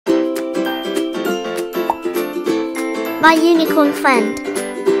my unicorn friend.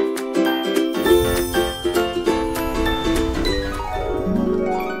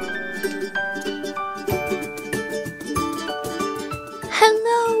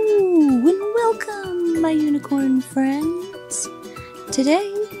 Hello and welcome, my unicorn friends.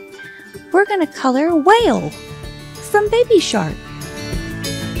 Today we're gonna color Whale from Baby Shark.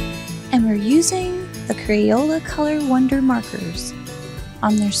 And we're using the Crayola Color Wonder markers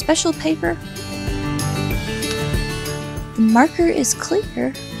on their special paper. The marker is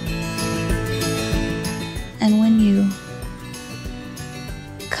clear, and when you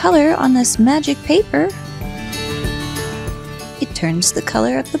color on this magic paper, it turns the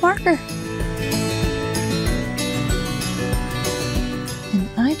color of the marker. And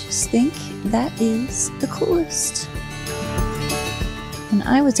I just think that is the coolest. When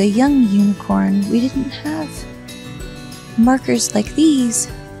I was a young unicorn, we didn't have markers like these,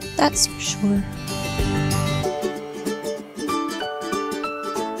 that's for sure.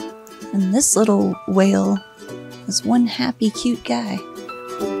 And this little whale was one happy, cute guy.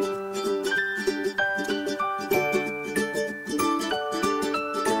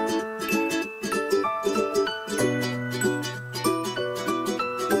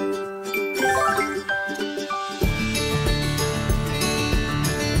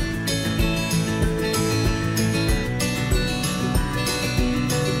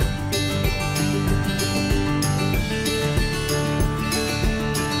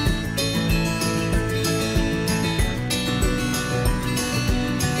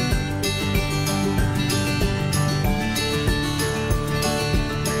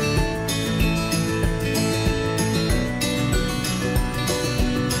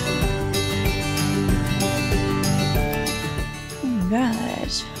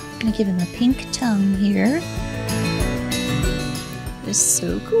 Alright, I'm gonna give him a pink tongue here. It's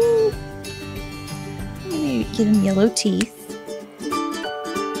so cool. I'm gonna give him yellow teeth.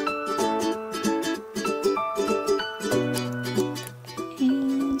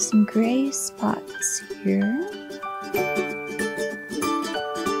 And some gray spots here.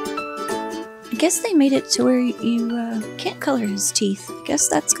 I guess they made it to where you can't color his teeth. I guess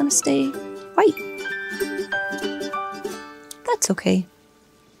that's gonna stay white. That's okay.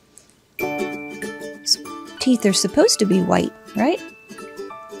 His teeth are supposed to be white, right?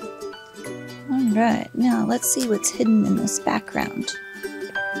 Alright, now let's see what's hidden in this background.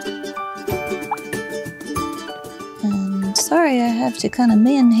 And sorry I have to kind of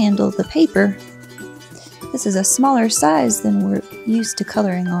manhandle the paper. This is a smaller size than we're used to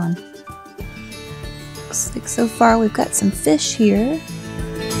coloring on. Looks like so far we've got some fish here.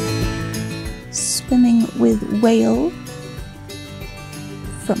 Swimming with Whale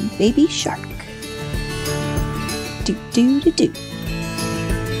from Baby Shark. Do do do do.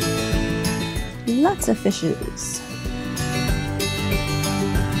 Lots of fishes.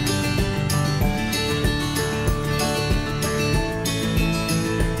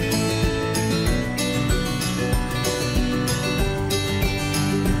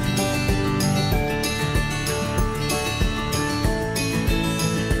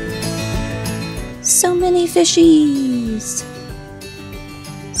 So many fishies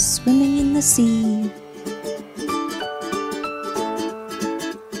swimming in the sea.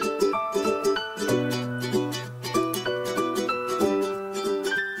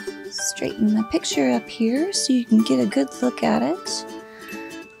 Straighten the picture up here so you can get a good look at it.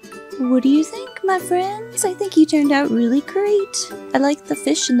 What do you think, my friends? I think he turned out really great. I like the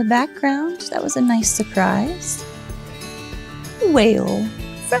fish in the background. That was a nice surprise. Whale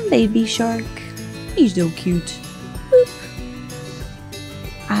from Baby Shark. He's so cute. Boop.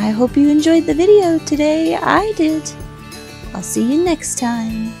 I hope you enjoyed the video today. I did. I'll see you next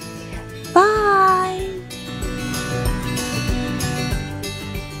time. Bye!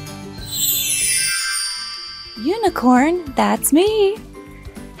 Unicorn, that's me,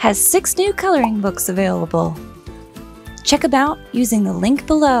 has 6 new coloring books available. Check them out using the link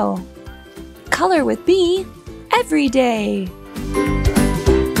below. Color with me every day.